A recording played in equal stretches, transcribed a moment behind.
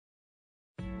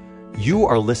You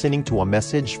are listening to a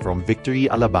message from Victory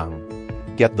Alabang.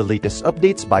 Get the latest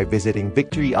updates by visiting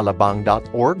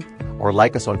victoryalabang.org or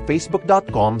like us on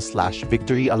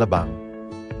facebook.com/victoryalabang.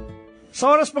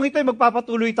 Sa oras pong ito ay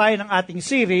magpapatuloy tayo ng ating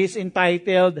series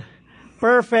entitled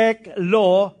Perfect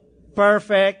Law,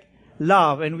 Perfect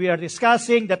Love. And we are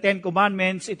discussing the Ten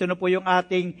Commandments. Ito na po yung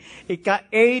ating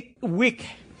ika-8th week.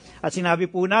 At sinabi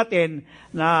po natin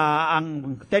na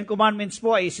ang Ten Commandments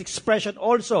po ay expression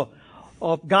also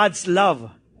of God's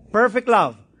love. Perfect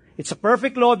love. It's a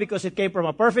perfect law because it came from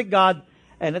a perfect God,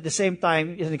 and at the same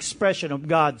time, it's an expression of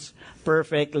God's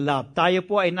perfect love. Tayo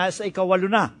po ay nasa ika-8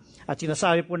 na. At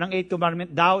sinasabi po ng 8th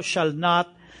commandment, thou shall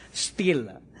not steal.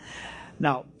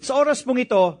 Now, sa oras pong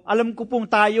ito, alam ko pong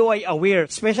tayo ay aware,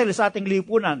 especially sa ating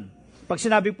lipunan. Pag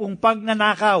sinabi pong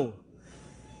pagnanakaw,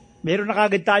 meron na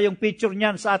kagad tayong picture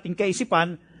niyan sa ating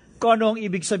kaisipan kung ano ang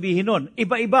ibig sabihin nun.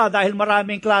 Iba-iba dahil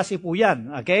maraming klase po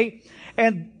yan. Okay?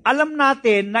 And alam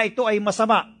natin na ito ay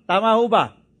masama. Tama ho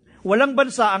ba? Walang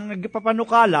bansa ang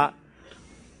nagpapanukala.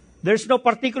 There's no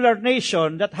particular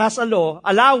nation that has a law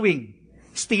allowing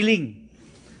stealing.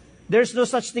 There's no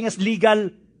such thing as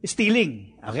legal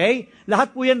stealing. Okay?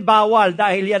 Lahat po yan bawal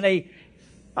dahil yan ay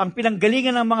ang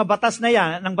pinanggalingan ng mga batas na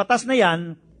yan, ng batas na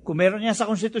yan, kung meron yan sa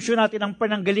konstitusyon natin, ang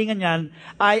pinanggalingan yan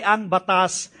ay ang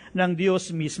batas ng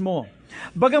Diyos mismo.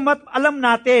 Bagamat alam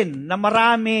natin na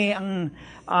marami ang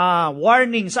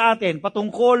warning sa atin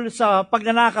patungkol sa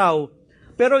pagnanakaw,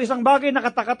 pero isang bagay na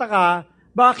katakataka,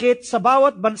 bakit sa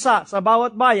bawat bansa, sa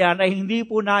bawat bayan ay hindi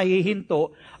po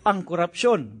nahihinto ang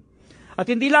korupsyon. At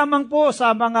hindi lamang po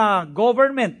sa mga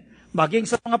government, maging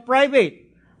sa mga private,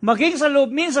 maging sa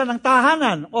loob minsan ng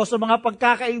tahanan o sa mga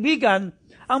pagkakaibigan,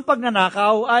 ang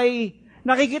pagnanakaw ay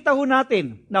nakikita ho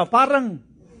natin. Now, parang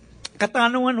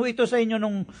katanungan ho ito sa inyo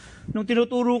nung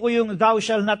tinuturo ko yung thou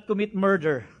shall not commit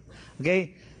murder.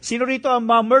 Okay? Sino rito ang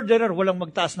mga murderer? Walang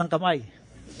magtaas ng kamay.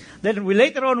 Then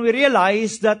later on, we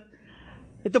realize that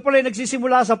ito pala ay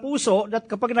nagsisimula sa puso that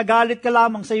kapag nagalit ka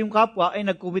lamang sa iyong kapwa, ay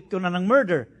nag-commit ka na ng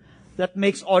murder. That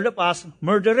makes all of us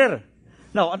murderer.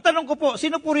 Now, ang tanong ko po,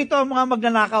 sino po rito ang mga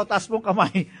magnanakaw? Taas pong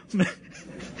kamay.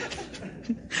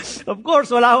 Of course,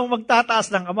 wala akong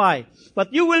magtataas ng kamay. But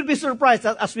you will be surprised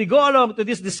that as we go along to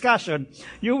this discussion,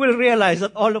 you will realize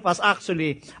that all of us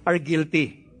actually are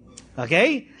guilty.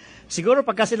 Okay? Siguro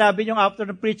pagka sinabi nyo after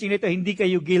the preaching nito, hindi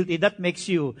kayo guilty, that makes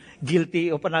you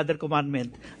guilty of another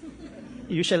commandment.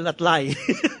 You shall not lie.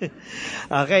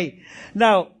 Okay.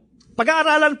 Now,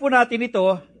 pag-aaralan po natin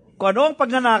ito, kung ano ang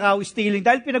pagnanakaw, stealing,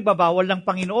 dahil pinagbabawal ng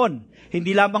Panginoon.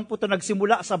 Hindi lamang po ito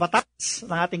nagsimula sa batas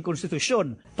ng ating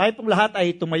konstitusyon. Tayo pong lahat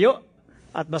ay tumayo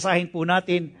at basahin po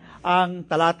natin ang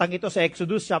talatang ito sa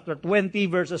Exodus chapter 20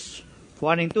 verses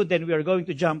 1 and 2. Then we are going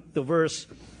to jump to verse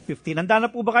 15. Handa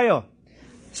na po ba kayo?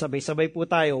 Sabay-sabay po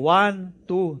tayo. 1,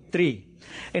 2,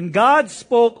 3. And God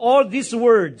spoke all these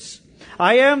words.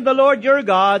 I am the Lord your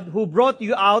God who brought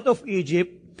you out of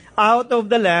Egypt, out of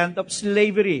the land of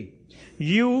slavery.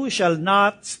 You shall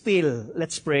not steal.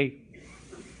 Let's pray.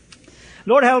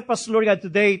 Lord, help us, Lord God,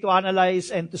 today to analyze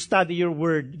and to study your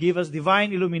word. Give us divine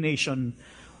illumination.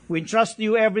 We entrust to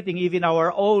you everything, even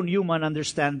our own human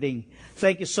understanding.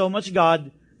 Thank you so much, God.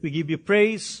 We give you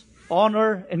praise,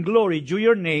 honor, and glory due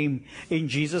your name. In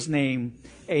Jesus' name,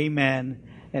 amen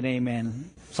and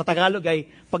amen. Sa Tagalog ay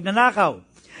pagnanakaw.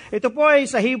 Ito po ay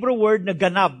sa Hebrew word na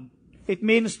ganab. It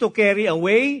means to carry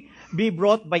away, be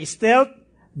brought by stealth,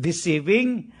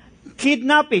 deceiving,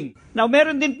 kidnapping. Now,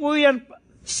 meron din po yan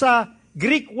sa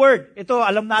Greek word. Ito,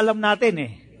 alam na alam natin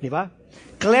eh. Di ba?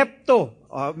 Klepto.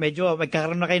 Medyo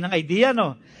magkakaroon na kayo ng idea,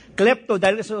 no? Klepto,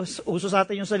 dahil uso sa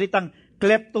atin yung salitang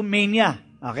kleptomania.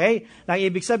 Okay? Ang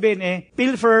ibig sabihin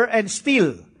pilfer and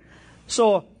steal.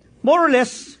 So, more or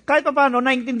less, kahit pa paano,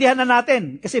 naintindihan na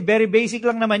natin. Kasi very basic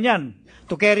lang naman yan.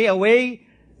 To carry away,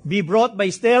 be brought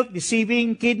by stealth,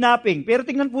 deceiving, kidnapping. Pero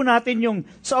tingnan po natin yung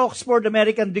sa Oxford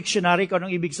American Dictionary kung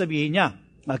anong ibig sabihin niya.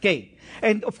 Okay.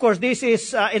 And of course, this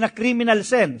is in a criminal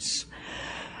sense.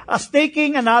 As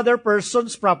taking another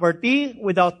person's property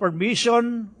without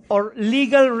permission or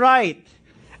legal right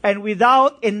and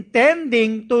without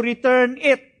intending to return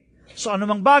it. So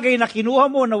anumang bagay na kinuha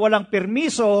mo na walang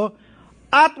permiso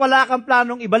at wala kang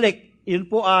planong ibalik, yun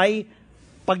po ay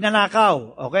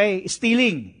pagnanakaw. Okay?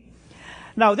 Stealing.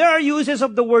 Now, there are uses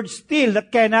of the word steal that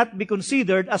cannot be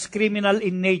considered as criminal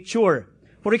in nature.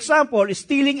 For example,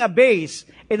 stealing a base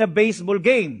in a baseball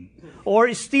game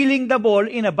or stealing the ball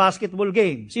in a basketball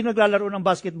game. Sino naglalaro ng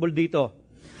basketball dito?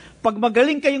 Pag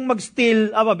magaling kayong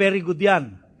mag-steal, very good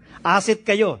yan. Asset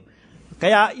kayo.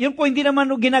 Kaya, yun po hindi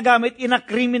naman ginagamit in a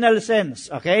criminal sense.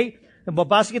 Okay?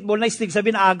 Basketball na steal,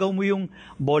 sabihin na agaw mo yung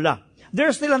bola.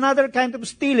 There's still another kind of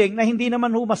stealing na hindi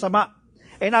naman masama.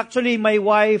 And actually, my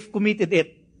wife committed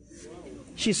it.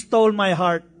 She stole my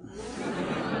heart.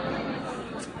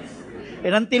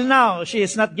 And until now, she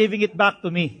is not giving it back to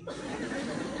me.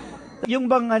 Yung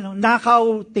bang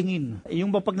nakaw tingin.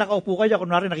 Yung bang pag nakaupo kayo,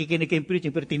 kunwari nakikinig kayong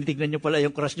preaching, pero tinitignan nyo pala yung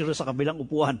crush nyo sa kabilang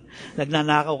upuan.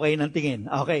 Nagnanakaw kayo ng tingin.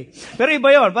 Okay. Pero iba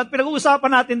yun. But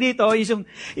pinag-uusapan natin dito is yung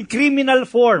criminal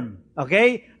form.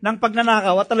 Okay? Ng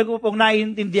pagnanakaw at talaga pong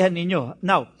naiintindihan ninyo.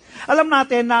 Now, alam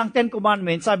natin na ang Ten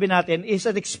Commandments, sabi natin, is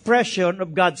an expression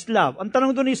of God's love. Ang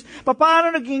tanong dun is,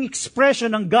 paano naging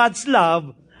expression ng God's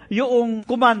love yung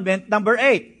commandment number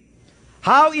 8?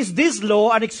 How is this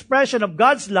law an expression of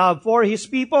God's love for His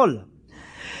people?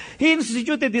 He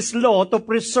instituted this law to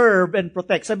preserve and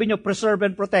protect. Sabi niyo, preserve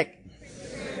and protect.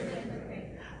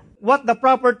 What the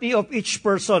property of each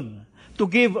person, to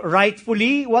give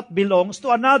rightfully what belongs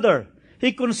to another.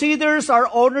 He considers our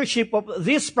ownership of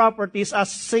these properties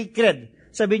as sacred.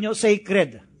 Sabi niyo,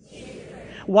 sacred.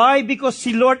 Why? Because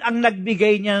si Lord ang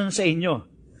nagbigay niyan sa inyo.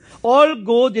 All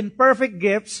good and perfect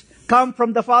gifts come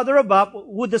from the Father above,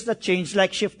 who does not change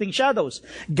like shifting shadows.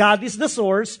 God is the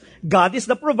source, God is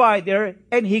the provider,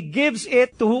 and He gives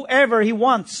it to whoever He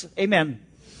wants. Amen.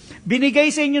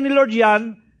 Binigay sa inyo ni Lord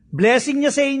yan, blessing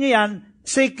niya sa inyo yan,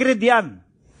 sacred yan.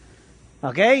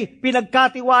 Okay?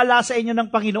 Pinagkatiwala sa inyo ng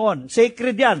Panginoon.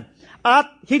 Sacred yan.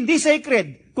 At hindi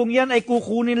sacred kung yan ay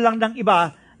kukunin lang ng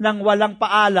iba nang walang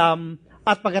paalam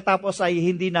at pagkatapos ay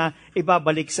hindi na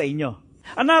ibabalik sa inyo.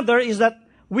 Another is that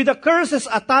with the curses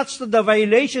attached to the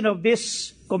violation of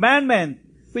this commandment,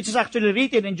 which is actually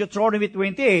written in Deuteronomy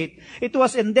 28, it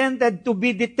was intended to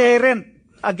be deterrent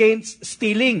against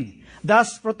stealing,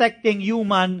 thus protecting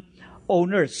human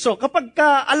owners. So kapag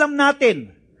alam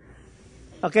natin,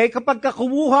 okay, kapag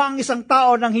kumuha ang isang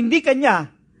tao ng hindi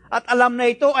kanya, at alam na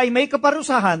ito ay may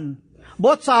kaparusahan,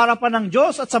 both sa harapan ng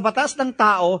Diyos at sa batas ng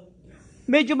tao,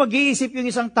 medyo mag-iisip yung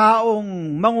isang taong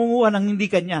mangunguha ng hindi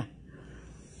kanya.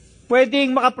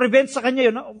 Pwedeng makaprevent sa kanya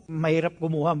yun. Mahirap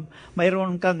kumuha.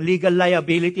 Mayroon kang legal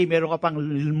liability, mayroon ka pang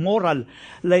moral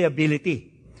liability.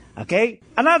 Okay?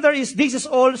 Another is, this is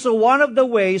also one of the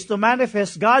ways to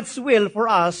manifest God's will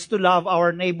for us to love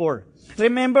our neighbor.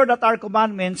 Remember that our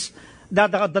commandments,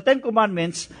 that the Ten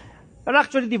Commandments are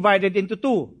actually divided into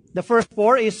two. The first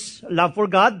 4 is love for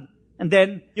God, and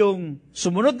then yung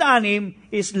sumunod na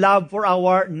 6 is love for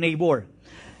our neighbor.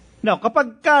 Now,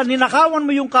 kapag ninakawan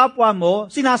mo yung kapwa mo,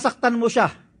 sinasaktan mo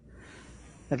siya.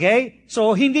 Okay?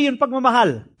 So, hindi yun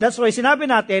pagmamahal. That's why sinabi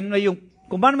natin na yung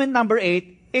commandment number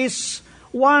 8 is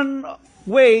one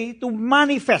way to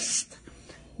manifest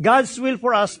God's will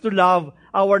for us to love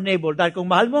our neighbor. Dahil kung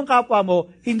mahal mo ang kapwa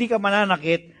mo, hindi ka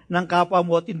mananakit ng kapwa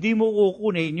mo at hindi mo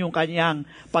kukunin yung kanyang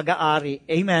pag-aari.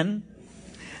 Amen?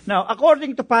 Now,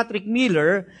 according to Patrick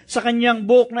Miller, sa kanyang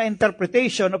book na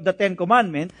Interpretation of the Ten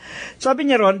Commandments, sabi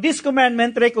niya ron, this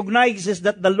commandment recognizes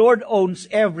that the Lord owns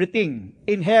everything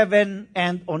in heaven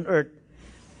and on earth.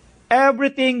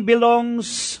 Everything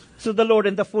belongs to the Lord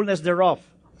and the fullness thereof.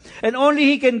 And only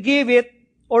He can give it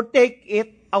or take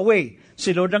it away. Si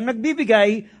Lord ang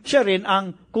nagbibigay, siya rin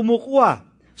ang kumukuha.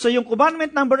 So yung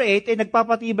commandment number 8 ay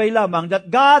nagpapatibay lamang that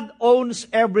God owns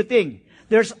everything.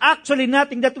 There's actually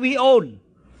nothing that we own.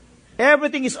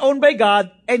 Everything is owned by God,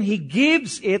 and He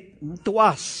gives it to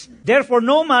us. Therefore,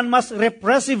 no man must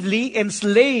repressively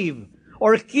enslave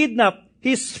or kidnap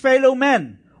his fellow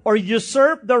man or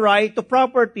usurp the right to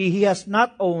property he has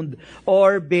not owned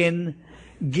or been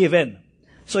given.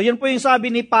 So, yan po yung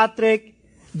sabi ni Patrick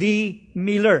D.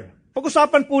 Miller.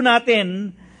 Pag-usapan po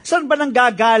natin, saan ba nang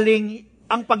gagaling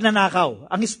ang pagnanakaw,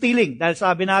 ang stealing? Dahil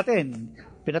sabi natin,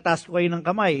 pinataas ko kayo ng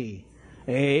kamay,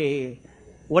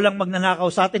 walang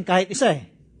magnanakaw sa atin kahit isa eh.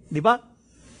 Di ba?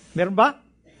 Meron ba?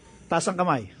 Taas ang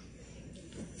kamay.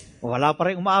 Wala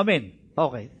pa rin umaamin.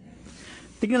 Okay.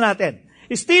 Tingnan natin.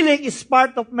 Stealing is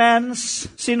part of man's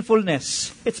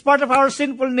sinfulness. It's part of our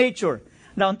sinful nature.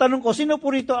 Now, ang tanong ko, sino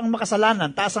po rito ang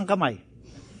makasalanan? Taas ang kamay.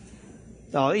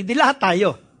 So, hindi lahat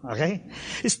tayo. Okay?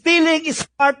 Stealing is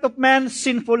part of man's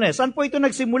sinfulness. Saan po ito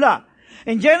nagsimula?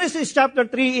 In Genesis chapter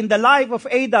 3, in the life of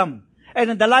Adam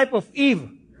and in the life of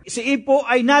Eve, si Eve po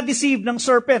ay na-deceive ng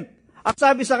serpent. At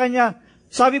sabi sa kanya,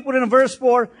 sabi po rin ng verse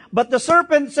 4, but the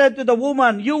serpent said to the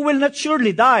woman, you will not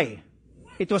surely die.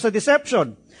 It was a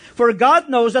deception. For God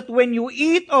knows that when you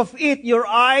eat of it, your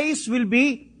eyes will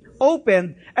be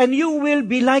opened, and you will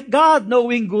be like God,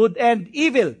 knowing good and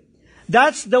evil.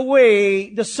 That's the way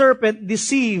the serpent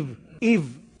deceived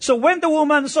Eve. So when the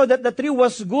woman saw that the tree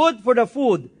was good for the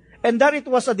food, and that it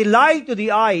was a delight to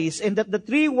the eyes, and that the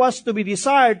tree was to be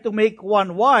desired to make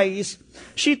one wise,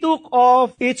 she took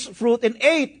of its fruit and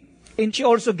ate. And she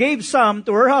also gave some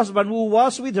to her husband who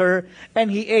was with her, and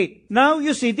he ate. Now,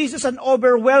 you see, this is an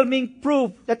overwhelming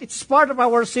proof that it's part of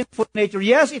our sinful nature.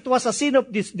 Yes, it was a sin of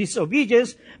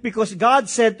disobedience because God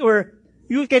said to her,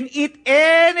 you can eat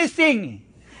anything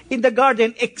in the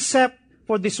garden except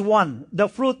for this one, the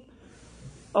fruit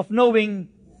of knowing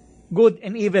good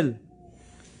and evil.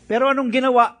 Pero anong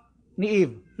ginawa ni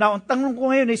Eve? Now, ang tanong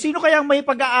ko ngayon sino kayang may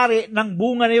pag-aari ng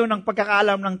bunga na yun ng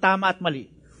pagkakaalam ng tama at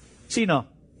mali? Sino?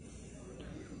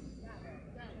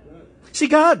 Si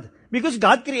God. Because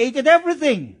God created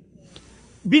everything.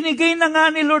 Binigay na nga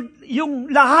ni Lord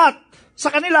yung lahat sa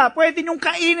kanila. Pwede niyong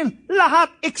kainin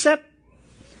lahat except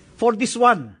for this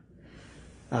one.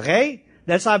 Okay?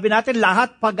 Dahil sabi natin,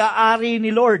 lahat pag-aari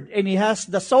ni Lord. And He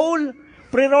has the sole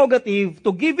prerogative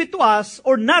to give it to us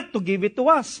or not to give it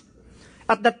to us.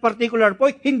 At that particular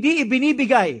point, hindi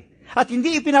ibinibigay at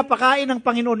hindi ipinapakain ng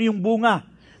Panginoon yung bunga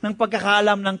ng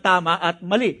pagkakaalam ng tama at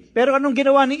mali. Pero anong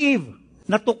ginawa ni Eve?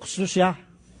 Natukso siya.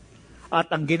 At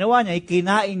ang ginawa niya,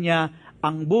 kinain niya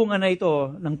ang bunga na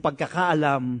ito ng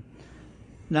pagkakaalam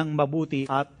ng mabuti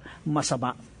at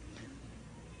masama.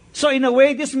 So in a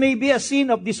way, this may be a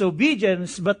sin of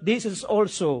disobedience, but this is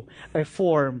also a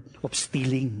form of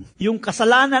stealing. Yung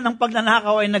kasalanan ng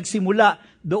pagnanakaw ay nagsimula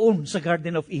doon sa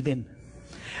Garden of Eden.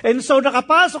 And so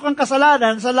nakapasok ang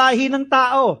kasalanan sa lahi ng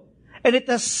tao. And it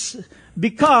has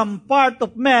become part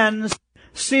of man's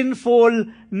sinful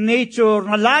nature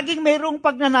na laging mayroong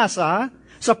pagnanasa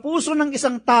sa puso ng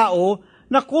isang tao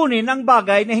na kunin ang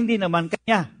bagay na hindi naman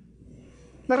kanya.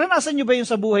 Naranasan niyo ba yun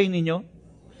sa buhay ninyo?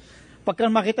 Pagka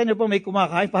makita niyo po may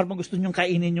kumakain, parang gusto niyong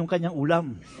kainin yung kanyang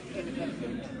ulam.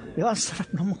 Di ba? Ang sarap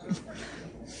naman.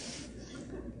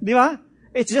 Di ba?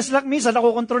 It's just like minsan,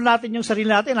 nakokontrol natin yung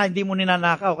sarili natin na hindi mo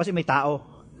ninanakaw kasi may tao.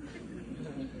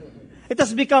 It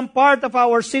has become part of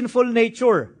our sinful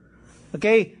nature.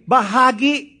 Okay?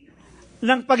 Bahagi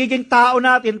ng pagiging tao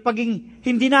natin, pagiging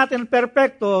hindi natin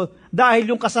perpekto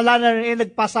dahil yung kasalanan ay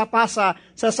nagpasa-pasa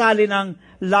sa sali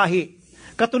ng lahi.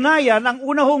 Katunayan, ang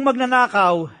una hong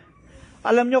magnanakaw,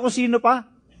 alam niyo kung sino pa?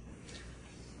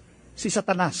 Si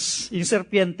Satanas, yung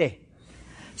serpiente.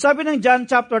 Sabi ng John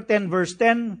chapter 10 verse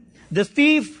 10, the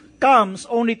thief comes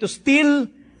only to steal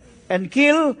and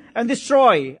kill and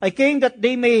destroy. I came that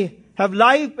they may have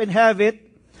life and have it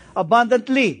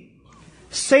abundantly.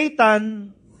 Satan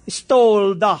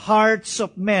stole the hearts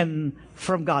of men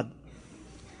from God.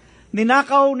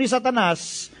 Ninakaw ni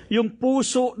Satanas yung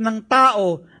puso ng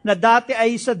tao na dati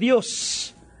ay sa Diyos.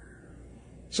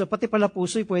 So pati pala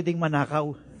puso'y pwedeng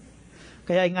manakaw.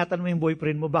 Kaya ingatan mo yung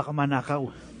boyfriend mo, baka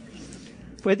manakaw.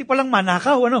 Pwede palang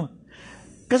manakaw, ano?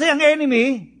 Kasi ang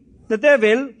enemy, the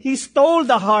devil, he stole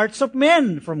the hearts of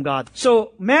men from God.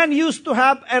 So man used to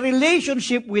have a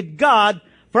relationship with God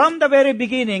from the very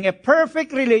beginning, a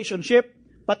perfect relationship,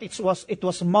 but it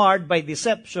was marred by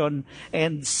deception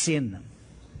and sin.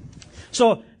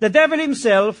 So the devil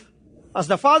himself, as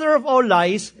the father of all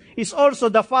lies, is also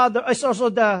the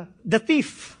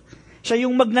thief. Siya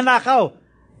yung magnanakaw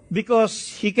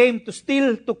because he came to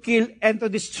steal, to kill, and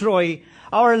to destroy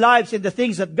our lives and the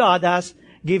things that God has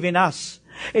given us.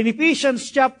 In Ephesians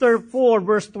chapter 4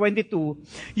 verse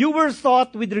 22, you were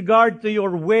taught with regard to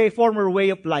your former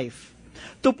way of life,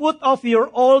 to put off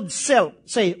your old self.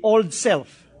 Say, old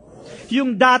self.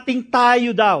 Yung dating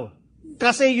tayo daw.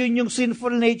 Kasi yun yung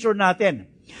sinful nature natin,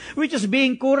 which is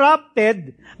being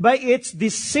corrupted by its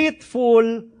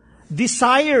deceitful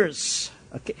desires.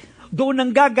 Okay. Doon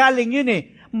ang gagaling yun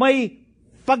eh. May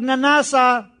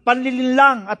pagnanasa,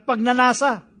 panlilinlang at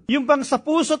pagnanasa. Yung bang sa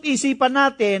puso't isipan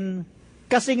natin,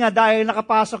 kasi nga dahil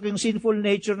nakapasok yung sinful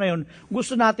nature na yun,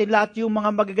 gusto natin lahat yung mga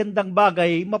magagandang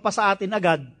bagay mapasa atin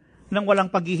agad nang walang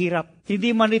paghihirap.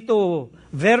 Hindi man ito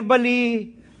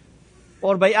verbally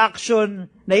or by action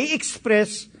na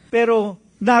i-express, pero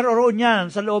naroon yan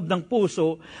sa loob ng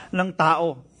puso ng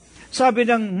tao. Sabi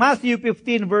ng Matthew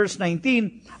 15 verse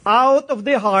 19, out of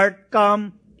the heart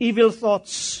come evil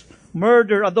thoughts,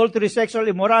 murder, adultery, sexual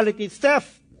immorality,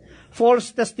 theft,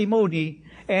 false testimony,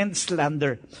 and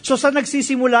slander. So saan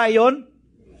nagsisimula iyon?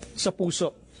 Sa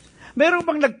puso. Meron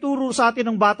bang nagturo sa atin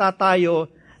ng bata tayo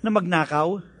na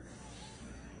magnakaw?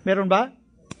 Meron ba?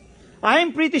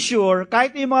 I'm pretty sure,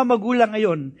 kahit yung mga magulang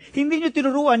ngayon, hindi nyo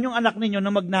tinuruan yung anak ninyo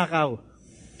na magnakaw.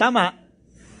 Tama.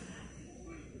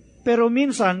 Pero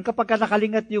minsan, kapag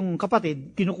nakalingat yung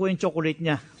kapatid, kinukuha yung chocolate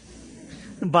niya.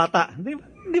 Ng bata.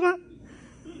 Di ba?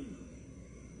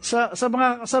 Sa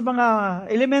mga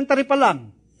elementary pa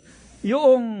lang,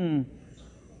 yung,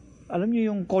 alam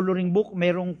niyo yung coloring book,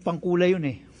 merong pangkulay yun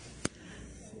eh.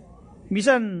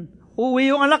 Minsan,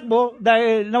 uuwi yung anak mo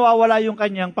dahil nawawala yung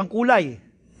kanyang pangkulay.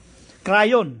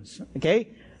 Crayons. Okay?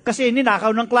 Kasi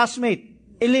ninakaw ng classmate.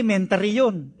 Elementary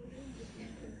yun.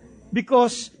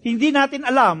 Because hindi natin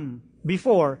alam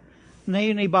before na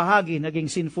yun ay bahagi, naging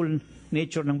sinful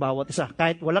nature ng bawat isa.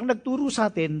 Kahit walang nagturo sa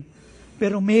atin,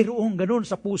 pero mayroong ganun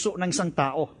sa puso ng isang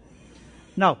tao.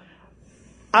 Now,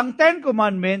 ang Ten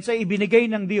Commandments ay ibinigay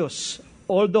ng Diyos.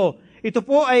 Although, ito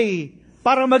po ay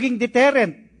para maging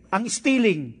deterrent ang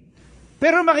stealing.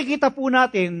 Pero makikita po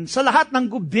natin sa lahat ng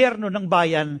gobyerno ng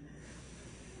bayan,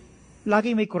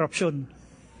 laging may korupsyon.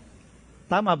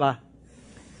 Tama ba?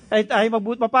 Ay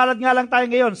mapalad nga lang tayo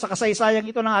ngayon sa kasaysayang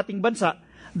ito ng ating bansa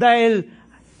dahil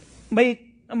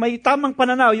may tamang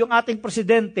pananaw yung ating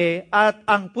presidente at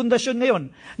ang pundasyon ngayon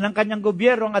ng kanyang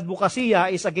gobyerno, ang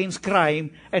advokasya is against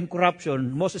crime and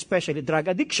corruption, most especially drug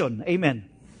addiction. Amen.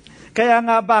 Kaya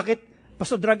nga bakit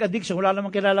pasto drug addiction, wala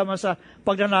namang kinalaman sa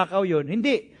pagnanakaw yun.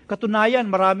 Hindi. Katunayan,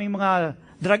 maraming mga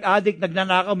drug addict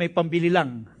nagnanakaw, may pambili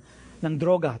lang ng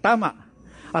droga. Tama.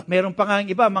 At meron pa nga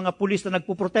iba, mga pulis na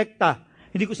nagpuprotekta.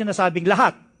 Hindi ko sinasabing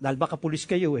lahat, dahil baka pulis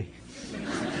kayo eh.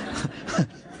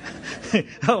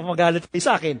 Magalit kayo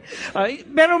sa akin.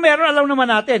 Pero meron, alam naman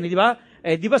natin, di ba?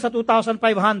 Di ba sa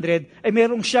 2,500,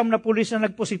 merong 9 na pulis na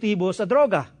nagpositibo sa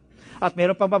droga. At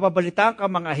meron pa mababalitaan ka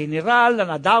mga general na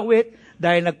nadawit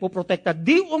dahil nagpuprotekta.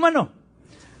 Di umano.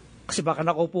 Kasi baka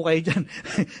nakaupo kayo dyan.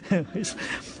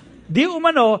 Di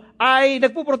umano ay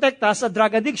nagpuprotekta sa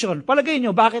drug addiction. Palagay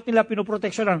nyo, bakit nila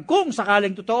pinoproteksyonan? Kung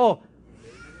sakaling totoo,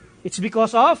 it's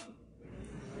because of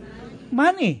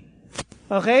money.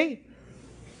 Okay?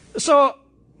 So,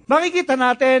 makikita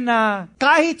natin na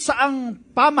kahit saang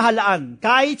pamahalaan,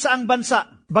 kahit saang bansa,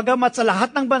 bagamat sa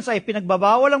lahat ng bansa ay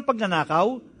pinagbabawal ang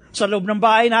pagnanakaw, sa loob ng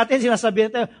bahay natin,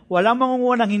 sinasabi natin, walang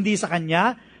mangungunang hindi sa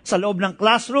kanya, sa loob ng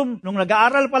classroom, nung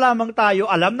nag-aaral pa lamang tayo,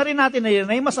 alam na rin natin na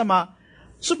yun ay masama.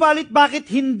 Subalit,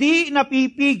 bakit hindi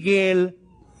napipigil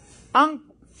ang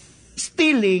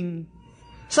stealing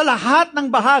sa lahat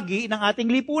ng bahagi ng ating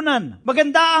lipunan?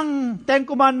 Maganda ang 10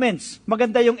 Commandments.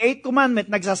 Maganda yung 8 Commandment,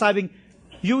 nagsasabing,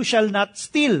 you shall not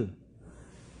steal.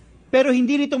 Pero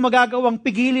hindi nito magagawang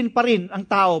pigilin pa rin ang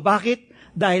tao. Bakit?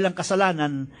 Dahil ang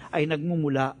kasalanan ay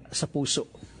nagmumula sa puso.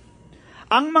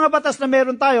 Ang mga batas na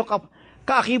meron tayo,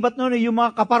 kaakibat nun yung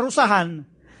mga kaparusahan,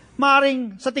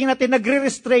 maaring sa tingin natin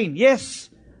nagre-restrain. Yes,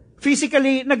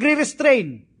 physically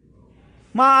nagre-restrain.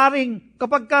 Maaring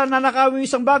kapag ka nanakawin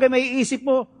isang bagay, may iisip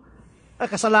mo,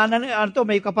 kasalanan,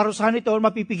 may kaparusahan ito,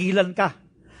 mapipigilan ka.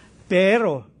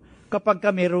 Pero kapag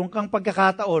ka meron kang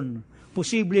pagkakataon,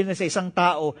 posible na sa isang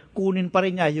tao, kunin pa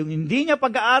rin niya yung hindi niya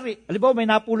pag-aari. Halimbawa, may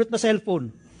napulot na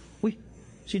cellphone. Uy,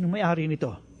 sino may-ari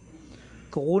nito?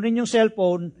 Kukunin yung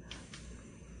cellphone,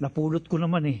 napulot ko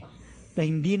naman eh, na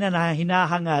hindi na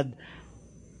hinahangad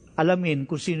alamin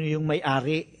kung sino yung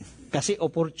may-ari. Kasi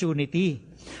opportunity.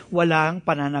 Walang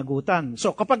pananagutan.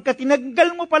 So, kapag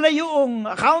tinanggal mo pala yung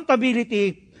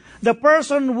accountability, the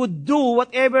person would do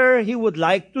whatever he would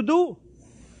like to do.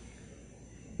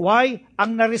 Why?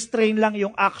 Ang na-restrain lang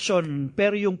yung action,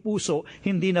 pero yung puso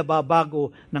hindi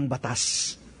nababago ng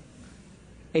batas.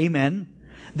 Amen?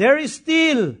 There is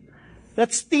still that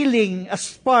stealing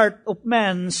as part of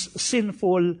man's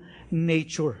sinful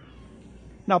nature.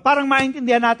 Now, parang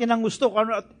maintindihan natin ang gusto.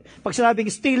 Pag sinabing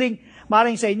stealing,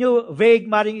 maring sa inyo, vague,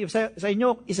 maring sa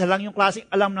inyo, isa lang yung klaseng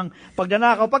alam ng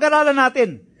pagnanakaw. Pag-aralan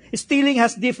natin, stealing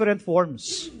has different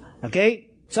forms.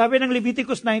 Okay? Sabi ng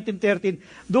Leviticus 19:13,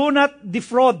 do not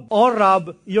defraud or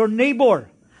rob your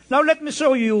neighbor. Now let me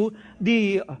show you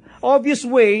the obvious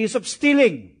ways of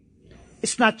stealing.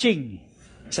 Snatching.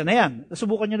 Isa na yan.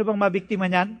 Nasubukan nyo na bang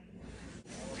mabiktima niyan?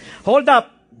 Hold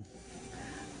up.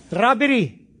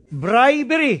 Robbery.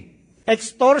 Bribery.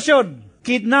 Extortion.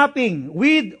 Kidnapping.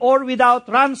 With or without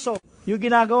ransom. Yung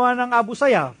ginagawa ng Abu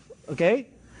Sayyaf.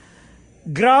 Okay?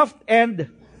 Graft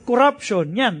and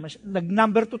corruption, yan.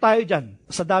 Nag-number 2 tayo dyan.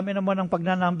 Sa dami naman ng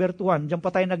pagna-number 2, dyan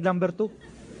pa tayo nag-number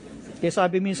 2. Kaya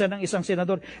sabi minsan ng isang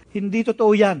senador, hindi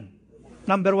totoo yan.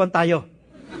 Number 1 tayo.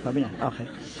 Sabi niya, okay.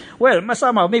 Well,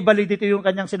 masama, may validity yung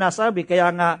kanyang sinasabi. Kaya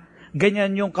nga,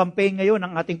 ganyan yung campaign ngayon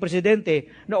ng ating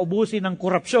presidente na ubusin ng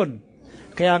korupsyon.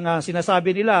 Kaya nga,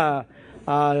 sinasabi nila,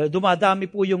 dumadami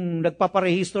po yung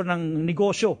nagpaparehistro ng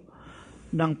negosyo,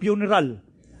 ng funeral.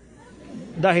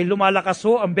 Dahil lumalakas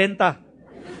ho ang benta.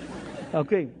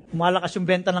 Okay, malakas yung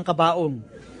benta ng kabaong.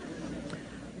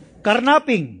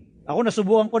 Karnaping. Ako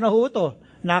nasubukan ko na ho ito.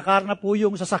 Nakarnap po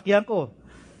yung sasakyan ko.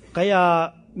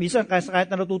 Kaya minsan kahit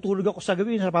na natutulog ako sa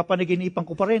gabi, napapanaginipan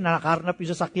ko pa rin, nakarnap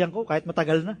yung sasakyan ko kahit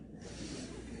matagal na.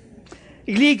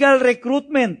 Illegal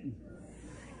recruitment.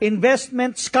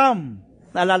 Investment scam.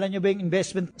 Naalala nyo ba yung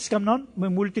investment scam noon? May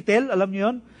Multitel, alam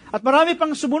nyo yun? At marami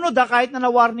pang sumunod kahit na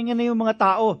na-warningan na yung mga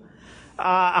tao.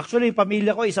 Actually, yung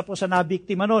pamilya ko, isa po sa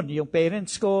nabiktima nun. Yung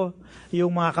parents ko,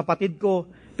 yung mga kapatid ko.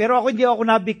 Pero ako hindi ako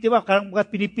nabiktima. Karang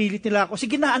pinipilit nila ako,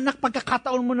 sige na anak,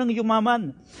 pagkakataon mo nang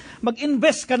yumaman.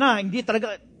 Mag-invest ka na. Hindi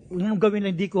talaga, nung gawin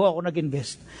na hindi ko ako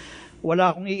nag-invest.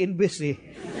 Wala akong i-invest eh.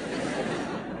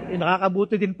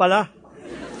 Nakakabuti din pala.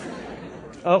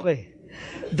 Okay.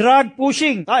 Drug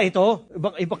pushing. Ito.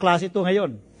 Iba klase ito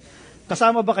ngayon.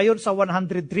 Kasama ba kayo sa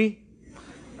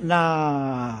 103 na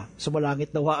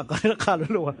sumalangit na ang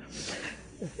kaluluwa?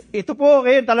 Ito po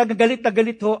ngayon talagang galit na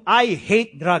galit ho. I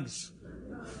hate drugs.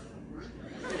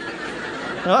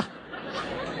 Huh?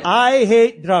 I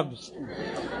hate drugs.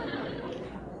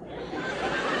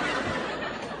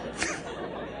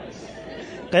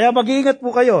 Kaya mag-iingat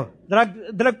po kayo.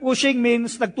 Drug pushing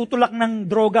means nagtutulak ng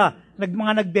droga,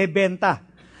 mga nagbebenta.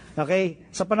 Okay?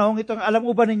 Sa panahon ito, alam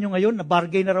mo ba ninyo ngayon, na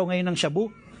bargain na raw ngayon ng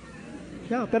shabu?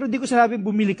 Yeah, pero hindi ko sinabing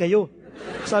bumili kayo.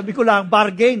 Sabi ko lang,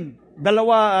 bargain.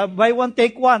 Dalawa, buy one,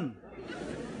 take one.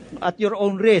 At your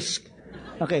own risk.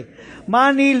 Okay.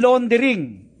 Money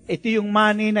laundering. Ito yung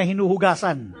money na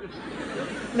hinuhugasan.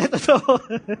 Ito to.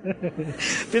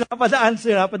 Pinapadaan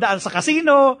sa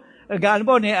kasino.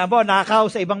 Nakakaw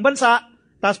sa ibang bansa.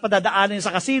 Tapos padadaanin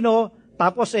sa kasino.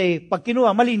 Tapos pag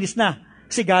kinuha, malinis na.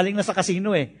 Kasi galing na sa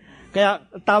kasino eh. Kaya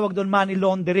tawag doon money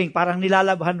laundering. Parang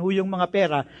nilalabhan ho yung mga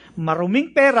pera.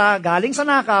 Maruming pera, galing sa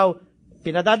nakaw,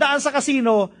 pinadadaan sa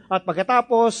kasino, at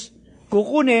pagkatapos,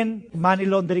 kukunin, money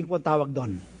laundering po ang tawag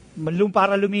doon.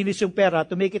 Para luminis yung pera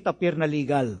to make it appear na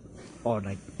legal.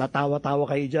 Tatawa-tawa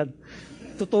kayo dyan.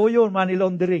 Totoo yun, money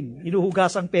laundering.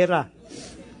 Inuhugas ang pera.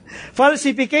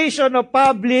 Falsification of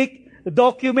public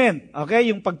document.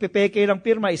 Okay, yung pagpipeke ng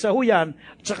pirma, isa ho yan,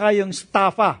 at saka yung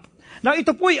staffa. Now,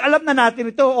 ito po, alam na natin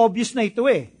ito, obvious na ito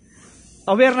eh.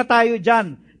 Aware na tayo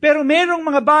dyan. Pero merong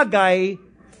mga bagay,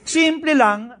 simple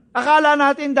lang, akala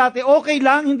natin dati, okay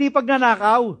lang, hindi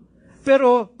pagnanakaw.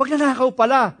 Pero, pagnanakaw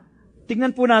pala.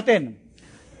 Tingnan po natin.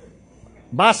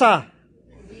 Basa.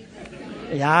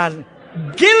 Ayan.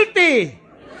 Guilty!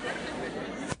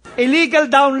 Illegal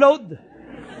download.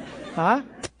 Ha?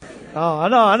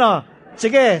 Ano?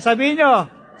 Sige, sabihin nyo,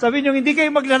 hindi kayo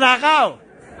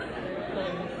magnanakaw.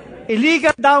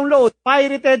 Illegal download,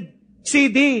 pirated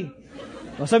CD.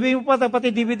 Sabihin mo pa,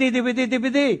 pati DVD.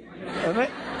 Okay?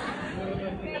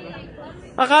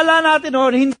 Akala natin,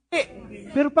 hindi.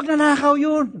 Pero pag nanakaw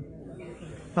yun.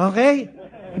 Okay?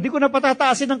 Hindi ko na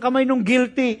patataasin ng kamay nung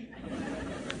guilty.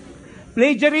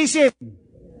 Plagiarism.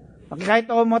 Kahit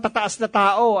ako matataas na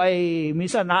tao ay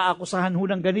minsan naaakusahan ho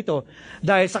ng ganito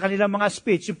dahil sa kanilang mga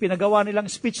speech, yung pinagawa nilang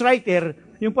speechwriter,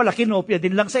 yung pala kinopya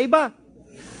din lang sa iba.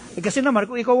 Kasi naman,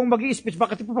 kung ikaw ang mag-i-speech,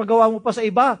 bakit ipapagawa mo pa sa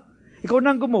iba? Ikaw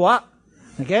nang gumawa.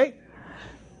 Okay?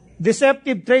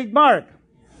 Deceptive trademark.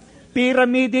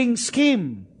 Pyramiding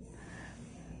scheme.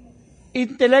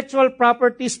 Intellectual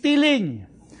property stealing.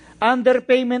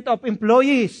 Underpayment of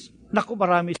employees. Naku,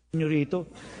 marami sa inyo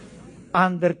rito.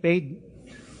 Underpaid.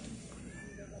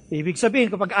 Ibig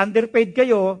sabihin, kapag underpaid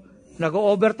kayo,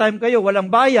 nag-overtime kayo, walang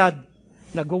bayad,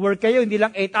 nag-work kayo, hindi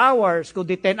lang 8 hours,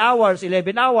 kundi 10 hours,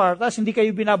 11 hours, tapos hindi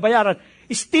kayo binabayaran.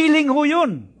 Stealing ho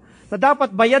yun. Na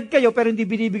dapat bayad kayo, pero hindi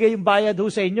binibigay yung bayad ho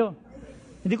sa inyo.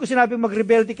 Hindi ko sinabing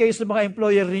mag-rebelde kayo sa mga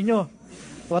employer ninyo.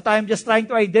 What I'm just trying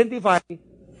to identify,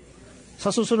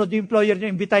 sa susunod yung employer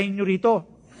nyo, imbitahin nyo rito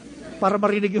para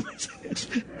marinig yung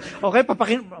message. Okay,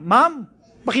 ma'am,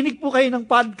 pakinig po kayo ng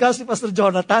podcast ni Pastor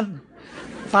Jonathan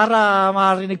para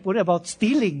marinig po niya about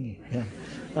stealing.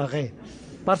 Okay.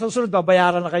 Para sa susunod,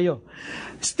 babayaran na kayo.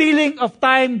 Stealing of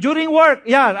time during work.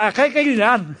 Yan, kayo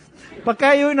yan. Pag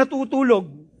kayo natutulog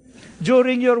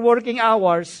during your working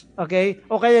hours, okay,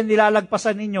 o kaya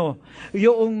nilalagpasan ninyo,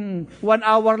 yung 1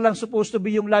 hour lang supposed to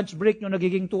be yung lunch break nyo,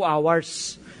 nagiging 2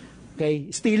 hours.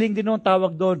 Okay, stealing din yung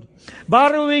tawag doon.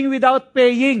 Borrowing without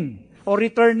paying or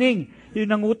returning. Yung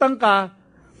nangutang ka,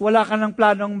 wala ka ng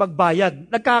planong magbayad.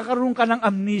 Nagkakaroon ka ng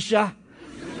amnesia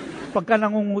pagka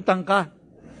nangungutang ka.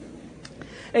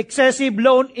 Excessive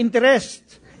loan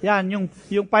interest. Yan, yung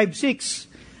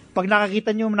 5-6. Pag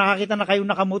nakakita na kayong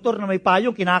nakamotor na may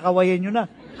payong, kinakawayan nyo na.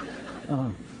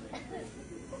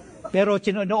 Pero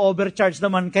overcharge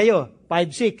naman kayo.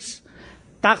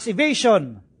 5-6. Tax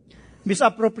evasion.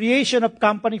 Misappropriation of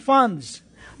company funds.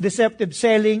 Deceptive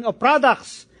selling of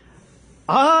products.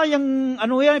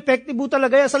 Effective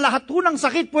talaga yan. Sa lahat ng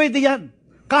sakit, pwede yan.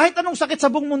 Kahit anong sakit sa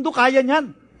buong mundo, kaya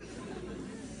niyan.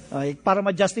 Para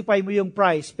ma-justify mo yung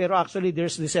price, pero actually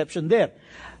there's deception there.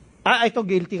 Ito,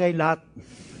 guilty kayo lahat.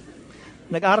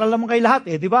 Nag-aral naman kayo lahat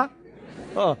di ba?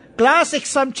 Class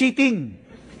exam cheating.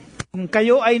 Kung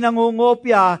kayo ay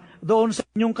nangungopya doon sa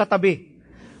inyong katabi.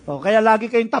 Kaya lagi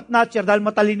kayong top-notcher dahil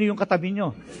matalino yung katabi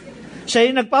nyo. Siya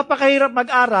yung nagpapakahirap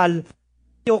mag-aral,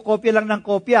 yung kopya lang ng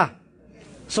kopya.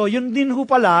 So, yun din ho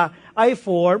pala ay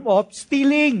form of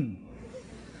stealing.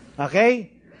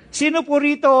 Okay? Sino po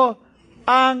rito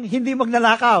ang hindi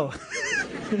magnanakaw?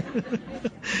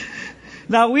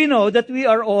 Now, we know that we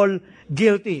are all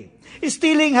guilty.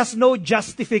 Stealing has no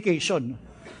justification.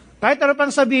 Kahit ano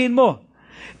pang sabihin mo,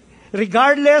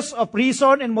 regardless of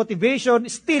reason and motivation,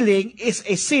 stealing is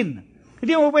a sin.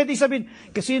 Hindi mo pwedeng sabihin,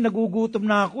 kasi nagugutom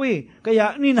na ako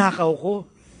kaya ninakaw ko.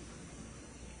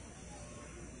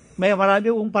 May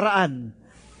marami akong paraan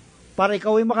para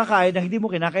ikaw ay makakain na hindi mo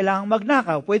kinakailangang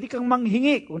magnakaw. Pwede kang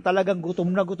manghingi kung talagang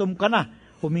gutom na gutom ka na.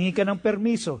 Humingi ka ng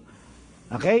permiso.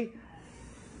 Okay?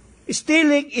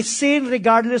 Stealing is sin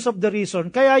regardless of the reason.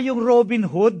 Kaya yung Robin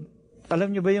Hood, alam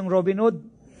niyo ba yung Robin Hood?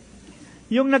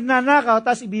 Yung nagnanakaw,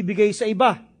 tapos ibibigay sa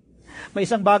iba. May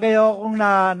isang bagay akong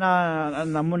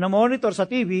na-monitor sa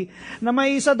TV, na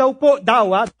may isa daw po,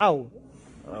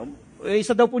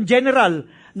 isa daw pong general,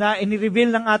 na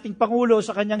inireveal ng ating Pangulo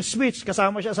sa kanyang speech,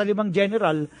 kasama siya sa 5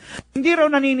 general, hindi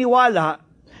raw naniniwala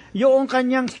yung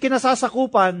kanyang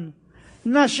kinasasakupan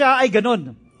na siya ay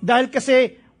ganun. Dahil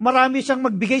kasi marami siyang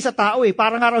magbigay sa tao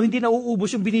Parang araw hindi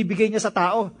nauubos yung binibigay niya sa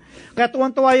tao. Kaya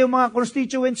tuwang-tuwa yung mga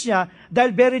constituents niya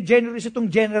dahil very generous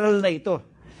itong general na ito.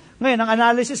 Ngayon, ang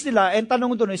analysis nila,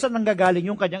 tanong doon, saan nanggagaling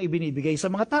yung kanyang ibinibigay sa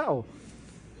mga tao?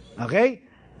 Okay?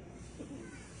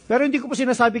 Pero hindi ko po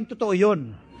sinasabing totoo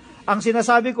yun. Ang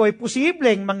sinasabi ko ay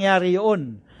posibleng mangyari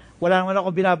yun. Wala naman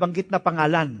akong binabanggit na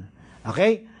pangalan.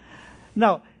 Okay?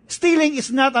 Now, stealing is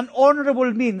not an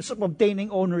honorable means of obtaining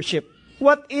ownership.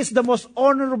 What is the most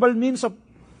honorable means of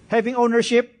having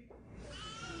ownership?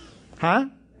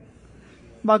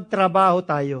 Magtrabaho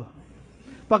tayo.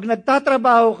 Pag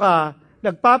nagtatrabaho ka,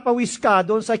 nagpapawis ka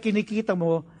doon sa kinikita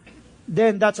mo,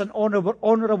 then that's an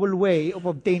honorable way of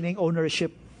obtaining ownership.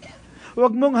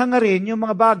 Huwag mong hangarin yung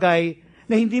mga bagay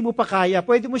na hindi mo pa kaya.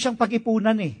 Pwede mo siyang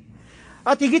pag-ipunan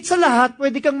At higit sa lahat,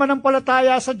 pwede kang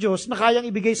manampalataya sa Diyos na kayang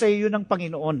ibigay sa iyo ng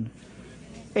Panginoon.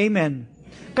 Amen.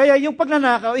 Kaya yung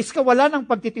pagnanakaw is kawalan ng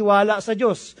pagtitiwala sa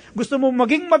Diyos. Gusto mo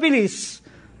maging mabilis,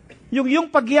 yung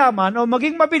pagyaman o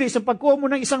maging mabilis ang pagkuha mo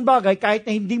ng isang bagay kahit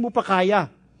na hindi mo pa kaya.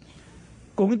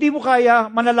 Kung hindi mo kaya,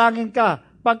 manalangin ka,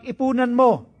 pag-ipunan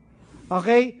mo.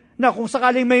 Okay? Na kung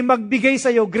sakaling may magbigay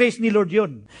sa iyo, grace ni Lord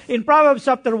yun. In Proverbs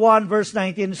chapter 1 verse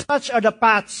 19, such are the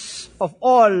paths of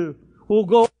all who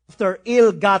go after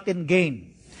ill-gotten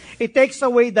gain. It takes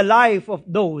away the life of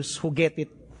those who get it.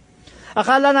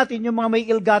 Akala natin yung mga may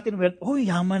ill-gotten wealth,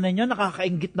 yaman na niya,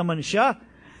 nakakainggit naman siya.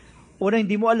 Una,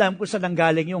 hindi mo alam kung saan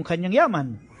nanggaling yung kanyang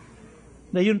yaman.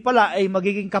 Na yun pala ay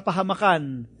magiging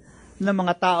kapahamakan ng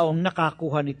mga taong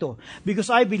nakakuha nito.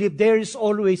 Because I believe there is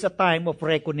always a time of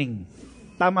reckoning.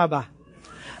 Tama ba?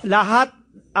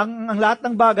 Ang lahat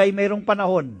ng bagay mayroong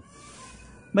panahon.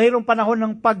 Mayroong panahon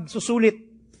ng pagsusulit,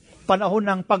 panahon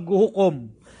ng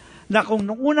paghuhukom. Na kung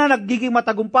nung una nagiging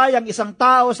matagumpay ang isang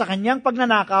tao sa kanyang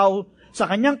pagnanakaw, sa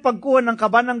kanyang pagkuha ng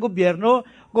kaban ng gobyerno,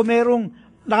 kung mayroong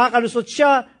nakakalusot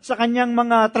siya sa kanyang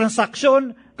mga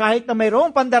transaksyon, kahit na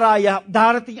mayroong pandaraya,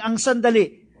 darating ang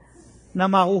sandali na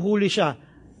mahuhuli siya.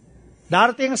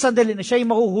 Darating ang sandali na siya ay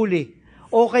mahuhuli.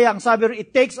 O kaya ang sabi rin,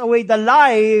 it takes away the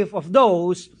life of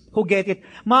those who get it.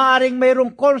 Maaring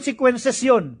mayroong consequences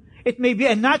yun. It may be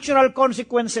a natural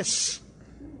consequences.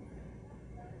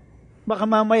 Baka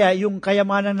mamaya, yung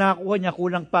kayamanan na nakuha niya,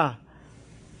 kulang pa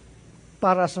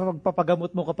para sa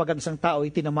magpapagamot mo kapag ang isang tao ay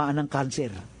tinamaan ng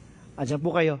cancer. Andiyan po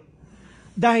kayo.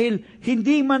 Dahil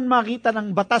hindi man makita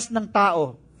ng batas ng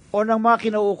tao o ng mga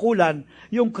kinauukulan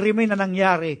yung krimen na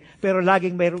nangyari, pero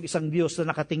laging mayroong isang Diyos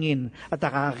na nakatingin at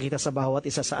nakakakita sa bawat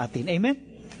isa sa atin. Amen?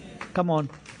 Come on.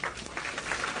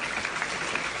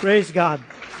 Praise God.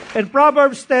 And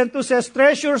Proverbs 10:2 says,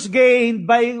 treasures gained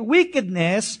by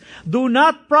wickedness do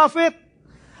not profit,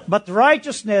 but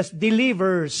righteousness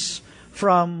delivers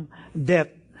from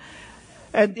death.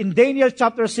 And in Daniel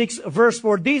chapter 6 verse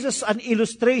 4, this is an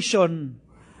illustration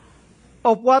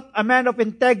of what a man of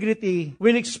integrity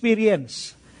will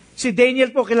experience. Si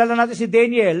Daniel po, kilala natin si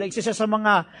Daniel, isa siya sa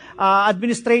mga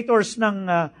administrators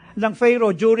ng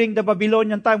Pharaoh during the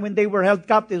Babylonian time when they were held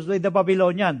captives with the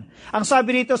Babylonian. Ang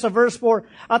sabi dito sa verse 4,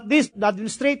 at this, the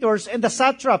administrators and the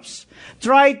satraps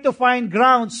tried to find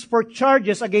grounds for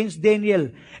charges against Daniel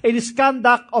in his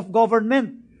conduct of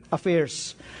government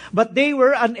affairs. But they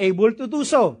were unable to do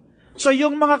so. So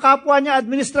yung mga kapwa niya,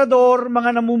 administrador,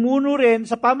 mga namumuno rin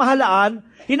sa pamahalaan,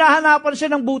 hinahanapan siya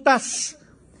ng butas.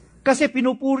 Kasi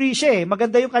pinupuri siya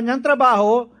Maganda yung kanyang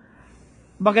trabaho,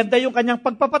 maganda yung kanyang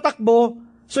pagpapatakbo,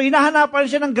 so hinahanapan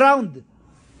siya ng ground.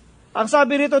 Ang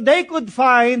sabi rito, they could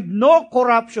find no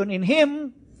corruption in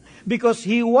him because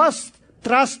he was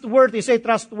Trustworthy. Say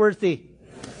trustworthy.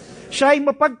 Siya ay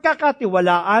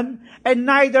mapagkakatiwalaan and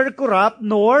neither corrupt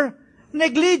nor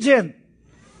negligent.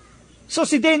 So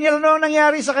si Daniel, ano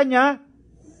nangyari sa kanya?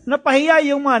 Napahiya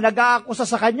yung mga nag-aakusa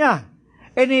sa kanya.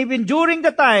 And even during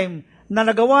the time na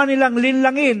nagawa nilang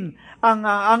linlangin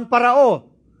ang parao,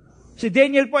 si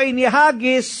Daniel po ay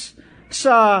inihagis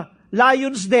sa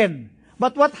lion's den.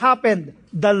 But what happened?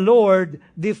 The Lord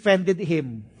defended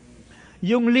him.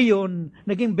 Yung leon,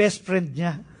 naging best friend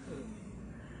niya.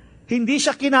 Hindi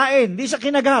siya kinain, hindi siya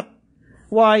kinagat.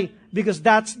 Why? Because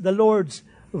that's the Lord's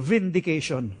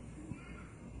vindication.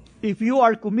 If you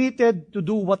are committed to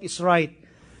do what is right,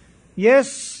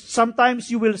 yes, sometimes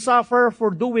you will suffer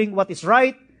for doing what is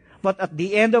right, but at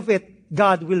the end of it,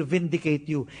 God will vindicate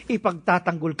you.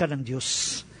 Ipagtatanggol ka ng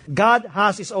Diyos. God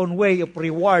has His own way of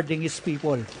rewarding His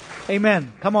people.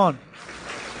 Amen. Come on.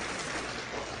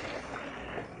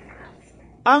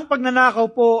 Ang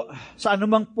pagnanakaw po sa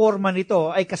anumang forma nito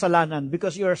ay kasalanan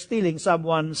because you are stealing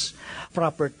someone's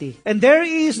property. And there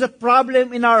is that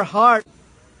problem in our heart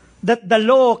that the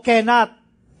law cannot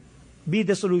be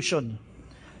the solution.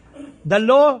 The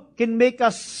law can make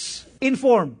us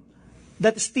informed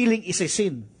that stealing is a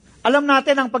sin. Alam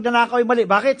natin ang pagnanakaw ay mali.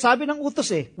 Bakit? Sabi ng utos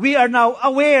we are now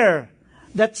aware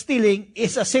that stealing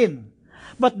is a sin.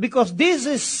 But because this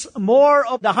is more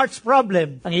of the heart's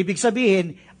problem, ang ibig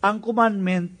sabihin, ang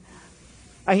commandment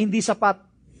ay hindi sapat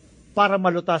para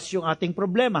malutas yung ating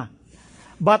problema.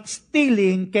 But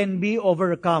stealing can be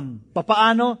overcome.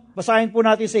 Papaano? Basahin po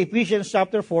natin sa Ephesians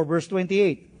chapter 4, verse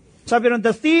 28. Sabi nun,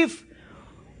 the thief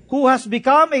who has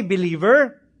become a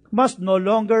believer must no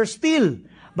longer steal,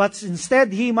 but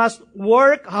instead he must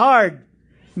work hard,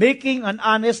 making an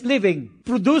honest living,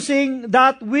 producing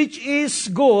that which is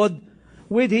good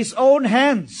with his own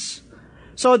hands,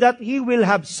 so that he will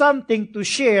have something to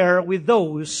share with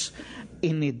those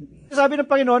in need. Sabi ng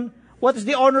Panginoon, what is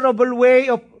the honorable way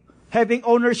of having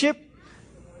ownership?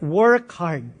 Work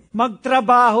hard.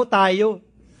 Magtrabaho tayo.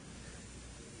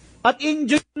 At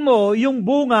enjoy mo yung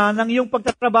bunga ng iyong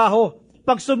pagtatrabaho.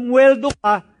 Pag sumweldo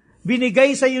ka,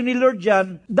 binigay sa iyo ni Lord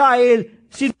yan dahil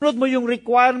sinunod mo yung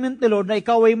requirement ni Lord na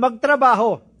ikaw ay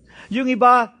magtrabaho. Yung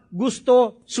iba,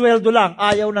 gusto, sweldo lang,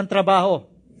 ayaw ng trabaho.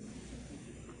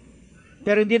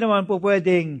 Pero hindi naman po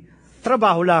pwedeng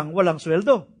trabaho lang, walang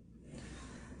sweldo.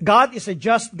 God is a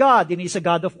just God and He's a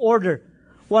God of order.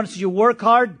 Once you work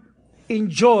hard,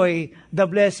 enjoy the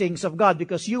blessings of God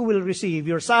because you will receive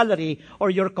your salary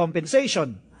or your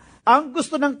compensation. Ang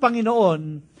gusto ng Panginoon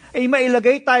ay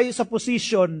mailagay tayo sa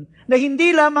posisyon na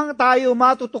hindi lamang tayo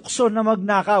matutukso na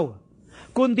magnakaw,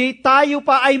 kundi tayo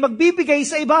pa ay magbibigay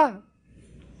sa iba.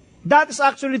 That is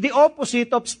actually the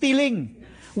opposite of stealing.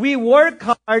 We work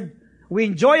hard, we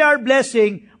enjoy our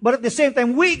blessing, but at the same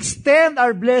time, we extend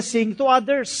our blessing to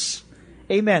others.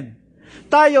 Amen.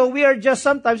 Tayo, we are just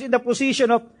sometimes in the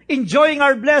position of enjoying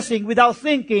our blessing without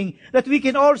thinking that we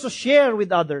can also share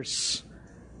with others.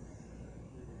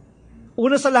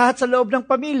 Una sa lahat sa loob ng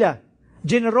pamilya,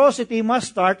 generosity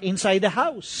must start inside the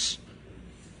house.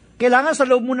 Kailangan sa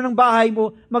loob muna ng bahay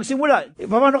mo magsimula.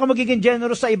 Paano ka magiging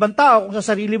generous sa ibang tao kung sa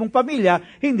sarili mong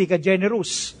pamilya, hindi ka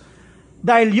generous?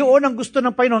 Dahil yun ang gusto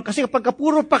ng Panginoon. Kasi kapag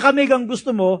puro pakamig ang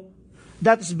gusto mo,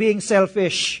 that is being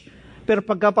selfish. Pero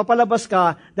pagka papalabas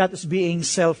ka, that is being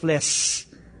selfless.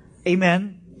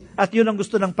 Amen? At yun ang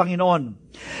gusto ng Panginoon.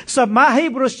 Sa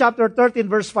Hebrews chapter 13,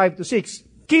 verse 5 to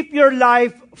 6, keep your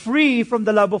life free from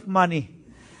the love of money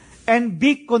and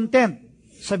be content.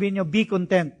 Sabihin niyo, be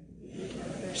content.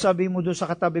 Sabi mo doon sa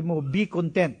katabi mo, be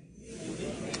content.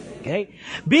 Okay?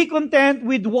 Be content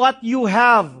with what you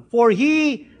have, for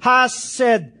He has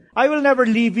said, I will never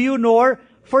leave you nor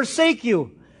forsake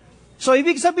you. So,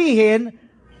 ibig sabihin,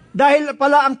 dahil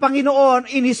pala ang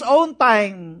Panginoon, in His own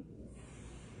time,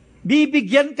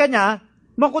 bibigyan ka niya,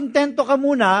 makontento ka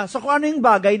muna sa kung ano yung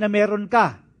bagay na meron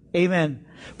ka. Amen.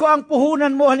 Kung ang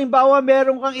puhunan mo, halimbawa,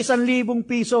 meron kang 1,000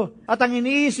 piso, at ang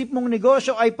iniisip mong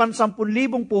negosyo ay 10,000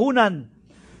 puhunan,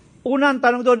 unang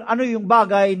tanong doon, ano yung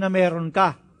bagay na meron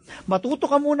ka? Matuto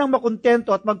ka munang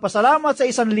makontento at magpasalamat sa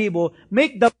 1,000,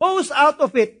 make the most out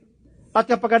of it. At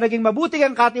kapag naging mabuti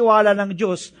ang katiwala ng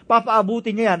Diyos,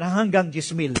 papaabuti niya yan hanggang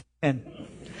 10,000.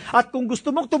 At kung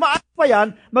gusto mong tumaas pa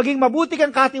yan, maging mabuti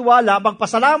kang katiwala,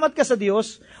 magpasalamat ka sa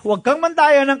Diyos, huwag kang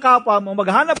mandaya ng kapwa mo,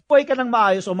 maghanap buhay ka ng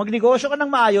maayos o magnegosyo ka ng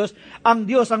maayos, ang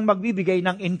Diyos ang magbibigay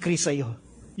ng increase sa iyo.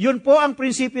 Yun po ang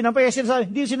prinsipyo ng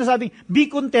Panginoon. Hindi sinasabing, be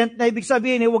content, na ibig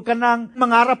sabihin, huwag ka nang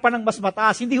mangarap pa ng mas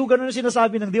mataas. Hindi ho ganun ang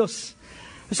sinasabi ng Diyos.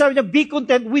 Sabi niya, be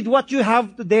content with what you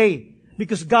have today,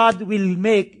 because God will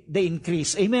make the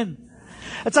increase. Amen.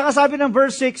 At saka sabi ng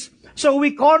verse 6, so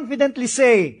we confidently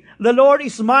say, The Lord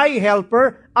is my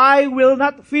helper. I will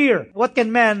not fear. What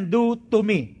can man do to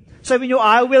me? Sabi niyo,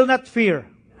 I will not fear.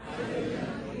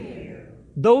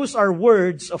 Those are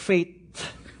words of faith.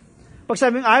 Pag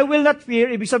sabing, I will not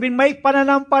fear, ibig sabihin may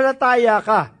pananampalataya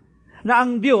ka na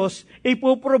ang Diyos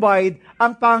ipoprovide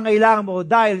ang pangailangan mo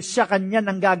dahil sa Kanya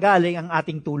nanggagaling ang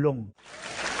ating tulong.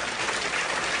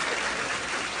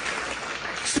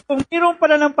 So, kung mayroong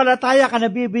pananampalataya ka na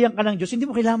bibigyan ka ng Diyos, hindi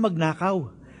mo kailangan magnakaw.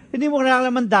 Hindi mo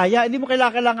kailangan mandaya. Hindi mo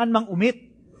kailangan mangumit.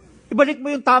 Ibalik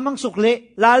mo yung tamang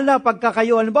sukli. Lalo na pagka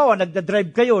kayo, halimbawa,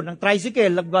 nagdadrive kayo ng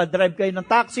tricycle, nagdadrive kayo ng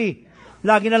taxi,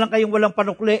 lagi na lang kayong walang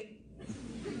panukli.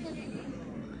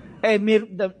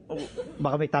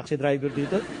 Baka may taxi driver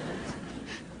dito.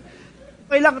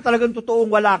 Kailangan talagang totoong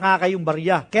wala nga kayong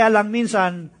barya. Kaya lang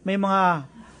minsan, may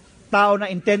mga tao na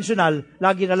intentional,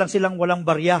 lagi na lang silang walang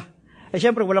barya.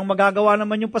 Siyempre, walang magagawa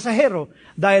naman yung pasahero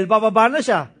dahil bababa na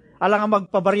siya. Alang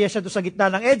magpabarya siya doon sa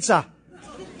gitna ng EDSA.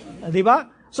 Di ba?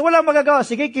 So, walang magagawa.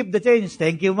 Sige, keep the change.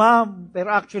 Thank you, ma'am. Pero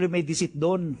actually, may deceit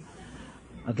doon.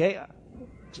 Okay?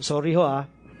 Sorry ho,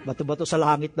 Bato-bato sa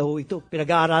langit na ho ito.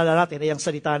 Pinag-aaralan natin ay ang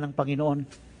salita ng Panginoon.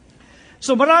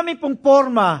 So marami pong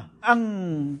forma ang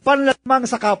panlalamang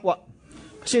sa kapwa.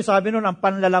 Kasi sabi nun, ang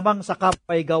panlalamang sa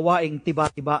kapwa ay gawaing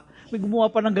tiba-tiba. May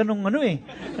gumawa pa ng ganong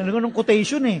ganong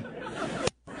quotation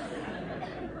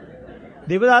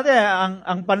Di ba dati,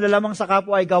 ang panlalamang sa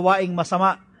kapwa ay gawaing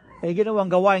masama. Ay ginawang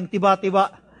gawaing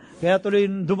tiba-tiba. Kaya tuloy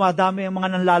dumadami ang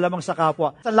mga nanlalamang sa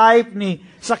kapwa. Sa life ni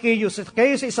Zacchaeus,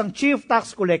 Zacchaeus isang chief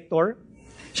tax collector.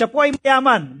 Siya po ay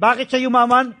mayaman. Bakit siya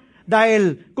yumaman?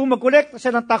 Dahil kung mag-collect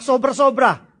siya ng tax,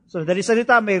 sobra-sobra. So, dali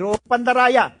salita, mayroong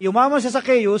pandaraya. Yumaman siya sa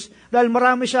Zacchaeus dahil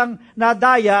marami siyang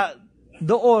nadaya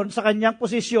doon sa kanyang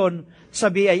posisyon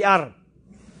sa BIR.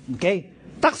 Okay?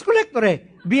 Tax collector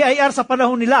BIR sa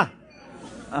panahon nila.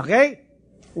 Okay?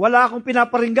 Wala akong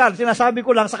pinaparinggan. Sinasabi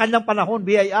ko lang sa kanyang panahon,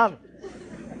 BIR.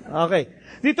 Okay.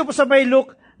 Dito po sa may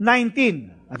Luke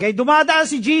 19. Okay? Dumadaan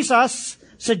si Jesus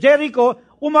sa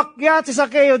Jericho. Umakyat si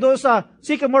Zacchaeus doon sa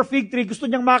sycamore fig tree. Gusto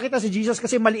niyang makita si Jesus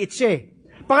kasi maliit siya.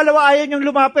 Pangalawa, ayaw niyang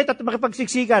lumapit at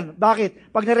makipagsiksikan.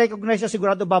 Bakit? Pag na-recognize siya,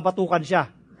 sigurado babatukan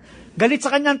siya. Galit sa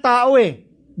kanyang tao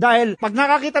Dahil pag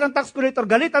nakakita ng tax collector,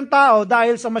 galit ang tao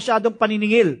dahil sa masyadong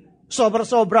paniningil.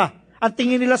 Sobra-sobra. Ang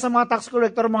tingin nila sa mga tax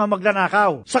collector, mga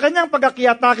magnanakaw. Sa kanyang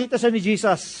pag-akyat, nakita siya ni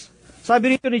Jesus.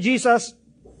 Sabi rito ni Jesus,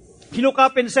 he looked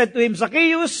up and said to him,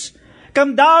 Zacchaeus,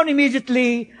 come down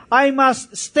immediately. I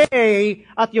must stay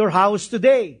at your house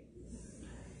today.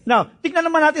 Now, tignan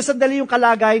naman natin sandali yung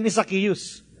kalagayan ni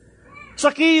Zacchaeus.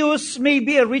 Zacchaeus may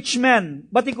be a rich man,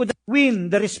 but he could win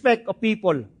the respect of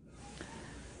people.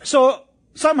 So,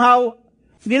 somehow,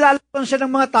 nilalaban siya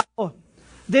ng mga tao.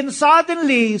 Then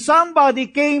suddenly, somebody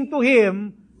came to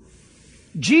him,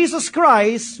 Jesus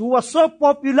Christ, who was so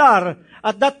popular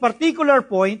at that particular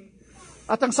point,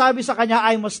 at ang sabi sa kanya,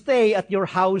 I must stay at your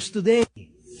house today.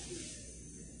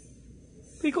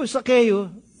 Because Zacchaeus,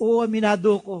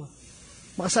 aminado ko.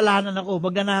 Makasalanan ako,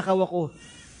 magnanakaw ako.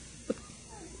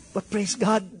 But praise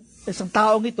God, isang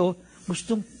taong ito,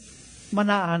 gustong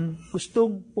manaan,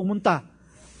 gustong pumunta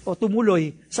o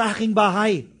tumuloy sa aking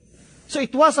bahay. So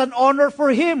it was an honor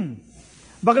for him.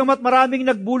 Bagamat maraming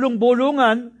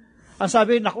nagbulong-bulungan, ang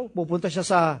sabi, naku, pupunta siya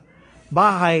sa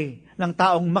bahay ng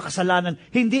taong makasalanan.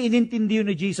 Hindi inintindi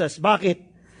ni Jesus. Bakit?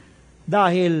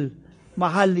 Dahil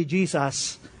mahal ni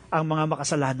Jesus ang mga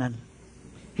makasalanan.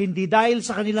 Hindi dahil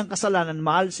sa kanilang kasalanan,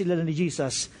 mahal sila ni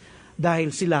Jesus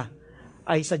dahil sila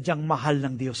ay sadyang mahal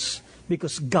ng Diyos.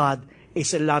 Because God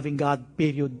is a loving God,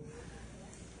 period.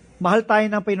 Mahal tayo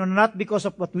ng Panginoon not because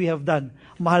of what we have done.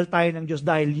 Mahal tayo ng Diyos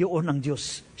dahil yun ang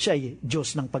Diyos. Siya ay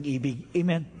Diyos ng pag-ibig.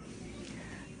 Amen?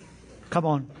 Come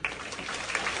on.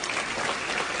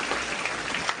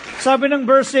 Sabi ng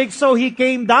verse 6, so he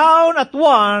came down at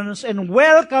once and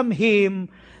welcomed him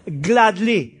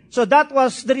gladly. So that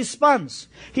was the response.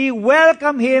 He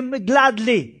welcomed him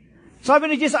gladly. Sabi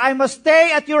ni Jesus, I must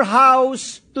stay at your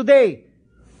house today.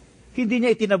 Hindi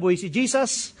niya itinaboy si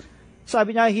Jesus.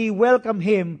 Sabi niya, he welcomed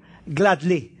him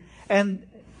gladly. And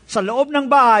sa loob ng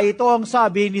bahay, ito ang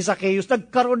sabi ni Zacchaeus,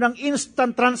 nagkaroon ng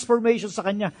instant transformation sa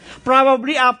kanya.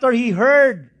 Probably after he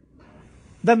heard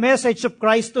the message of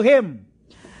Christ to him.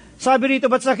 Sabi rito,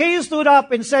 but Zacchaeus stood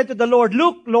up and said to the Lord,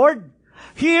 look, Lord,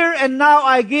 here and now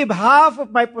I give half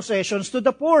of my possessions to the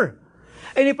poor.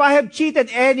 And if I have cheated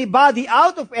anybody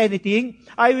out of anything,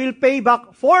 I will pay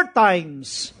back 4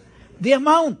 times the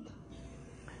amount.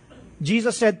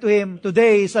 Jesus said to him,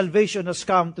 today salvation has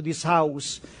come to this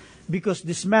house because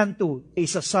this man too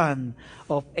is a son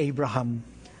of Abraham.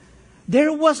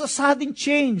 There was a sudden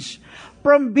change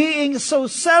from being so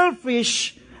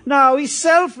selfish now is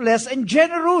selfless and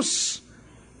generous.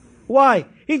 Why?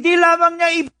 Hindi lamang niya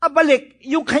ibabalik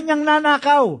yung kanyang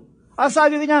nanakaw. Ang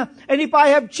sabi niya, and if I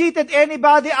have cheated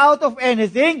anybody out of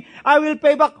anything, I will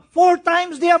pay back 4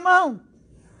 times the amount.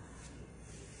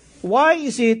 Why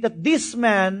is it that this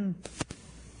man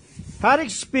had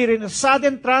experienced a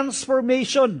sudden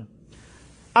transformation?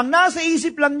 Ang nasa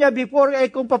isip lang niya before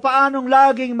ay kung papaanong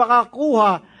laging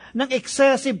makakuha ng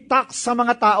excessive tax sa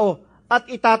mga tao at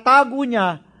itatago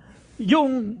niya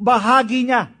yung bahagi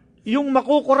niya, yung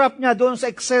makukurap niya doon sa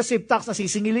excessive tax na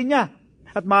sisingilin niya.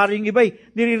 At maaaring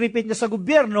iba'y nire-repeat niya sa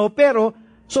gobyerno, pero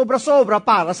sobra-sobra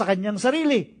para sa kanyang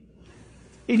sarili.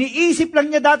 Iniisip lang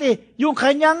niya dati yung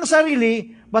kanyang sarili,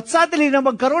 but suddenly na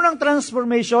magkaroon ng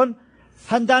transformation,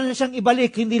 handa na siyang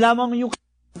ibalik, hindi lamang yung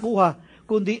kuha,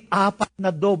 kundi 4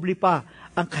 na doble pa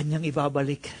ang kanyang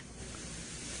ibabalik.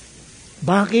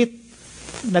 Bakit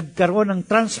nagkaroon ng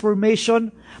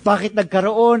transformation? Bakit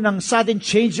nagkaroon ng sudden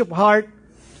change of heart?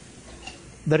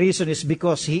 The reason is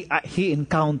because he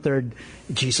encountered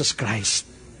Jesus Christ.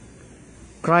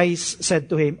 Christ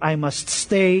said to him, I must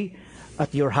stay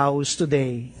at your house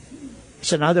today.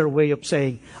 It's another way of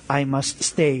saying, I must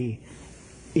stay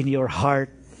in your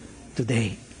heart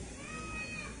today.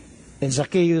 And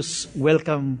Zacchaeus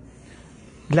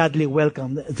gladly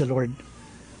welcomed the Lord.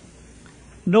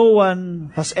 No one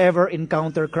has ever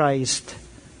encountered Christ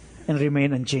and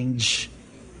remained unchanged.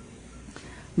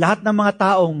 Lahat ng mga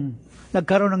taong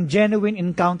nagkaroon ng genuine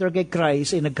encounter kay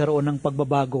Christ ay nagkaroon ng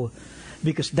pagbabago,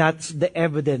 because that's the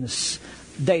evidence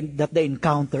that the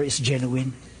encounter is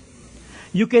genuine.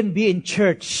 You can be in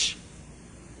church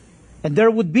and there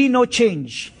would be no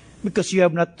change because you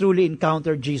have not truly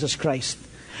encountered Jesus Christ.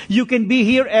 You can be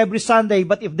here every Sunday,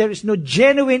 but if there is no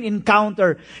genuine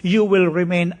encounter, you will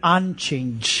remain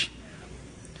unchanged.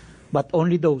 But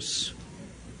only those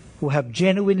who have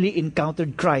genuinely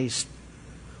encountered Christ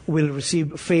will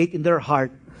receive faith in their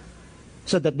heart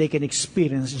so that they can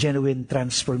experience genuine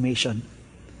transformation.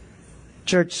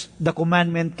 Church, the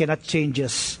commandment cannot change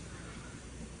us.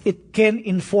 It can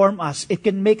inform us. It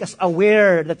can make us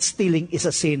aware that stealing is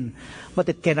a sin, but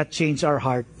it cannot change our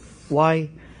heart. Why?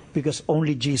 Because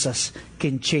only Jesus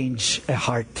can change a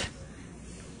heart.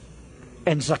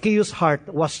 And Zacchaeus' heart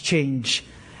was changed.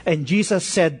 And Jesus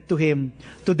said to him,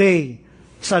 today,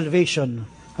 salvation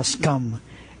has come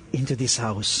into this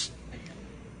house.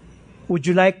 Would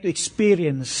you like to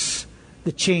experience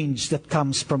the change that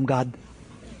comes from God?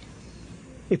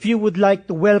 If you would like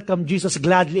to welcome Jesus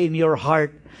gladly in your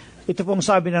heart, ito pong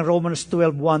sabi ng Romans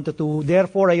 12:1-2,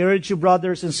 therefore I urge you,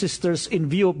 brothers and sisters, in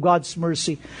view of God's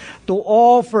mercy, to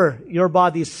offer your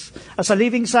bodies as a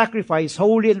living sacrifice,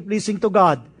 holy and pleasing to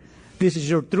God. This is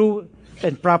your true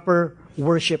and proper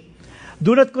worship.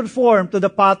 Do not conform to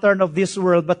the pattern of this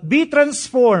world, but be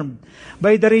transformed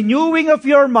by the renewing of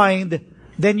your mind.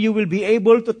 Then you will be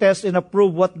able to test and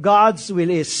approve what God's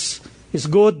will is, His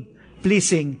good,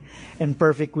 pleasing, and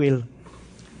perfect will.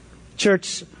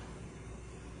 Church,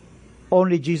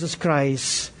 only Jesus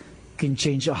Christ can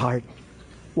change a heart.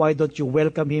 Why don't you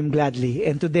welcome Him gladly?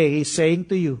 And today He's saying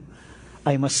to you,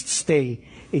 I must stay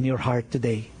in your heart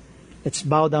today. Let's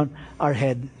bow down our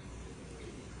head.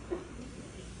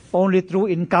 Only through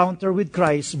encounter with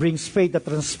Christ brings faith that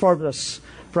transforms us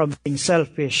from being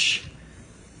selfish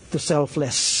to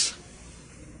selfless.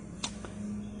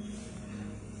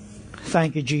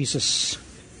 Thank you, Jesus.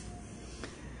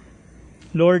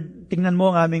 Lord, tingnan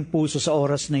mo ang aming puso sa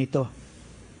oras na ito.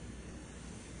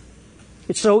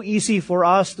 It's so easy for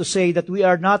us to say that we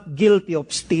are not guilty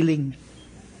of stealing.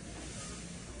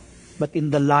 But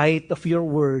in the light of your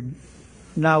word,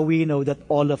 now we know that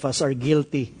all of us are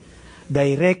guilty,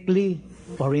 directly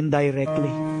or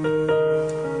indirectly.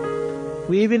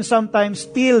 We even sometimes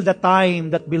steal the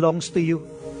time that belongs to you.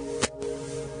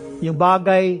 Yung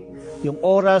bagay, yung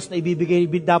oras na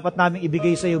dapat namin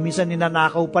ibigay sa iyo, minsan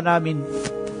ninanakaw pa namin.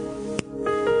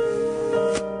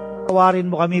 Tawarin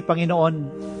mo kami,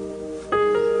 Panginoon.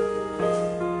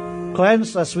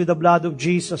 Cleanse us with the blood of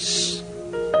Jesus.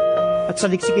 At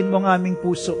saliksikin mo ang aming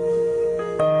puso.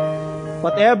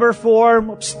 Whatever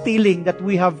form of stealing that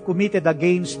we have committed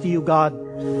against you, God,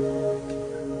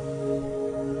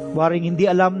 waring hindi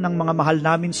alam ng mga mahal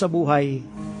namin sa buhay,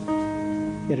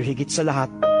 pero higit sa lahat,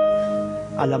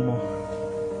 alam mo.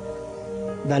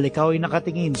 Dahil ikaw ay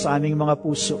nakatingin sa aming mga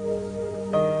puso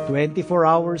 24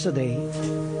 hours a day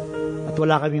at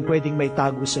wala kaming pwedeng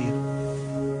maitago sa iyo.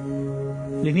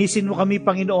 Linisin mo kami,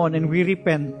 Panginoon, and we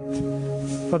repent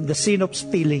from the sin of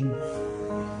stealing.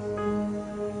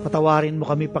 Patawarin mo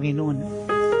kami, Panginoon.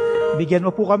 Bigyan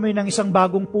mo po kami ng isang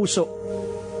bagong puso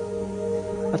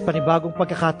at panibagong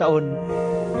pagkakataon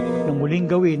na muling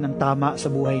gawin ang tama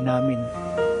sa buhay namin.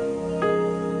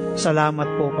 Salamat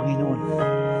po, Panginoon.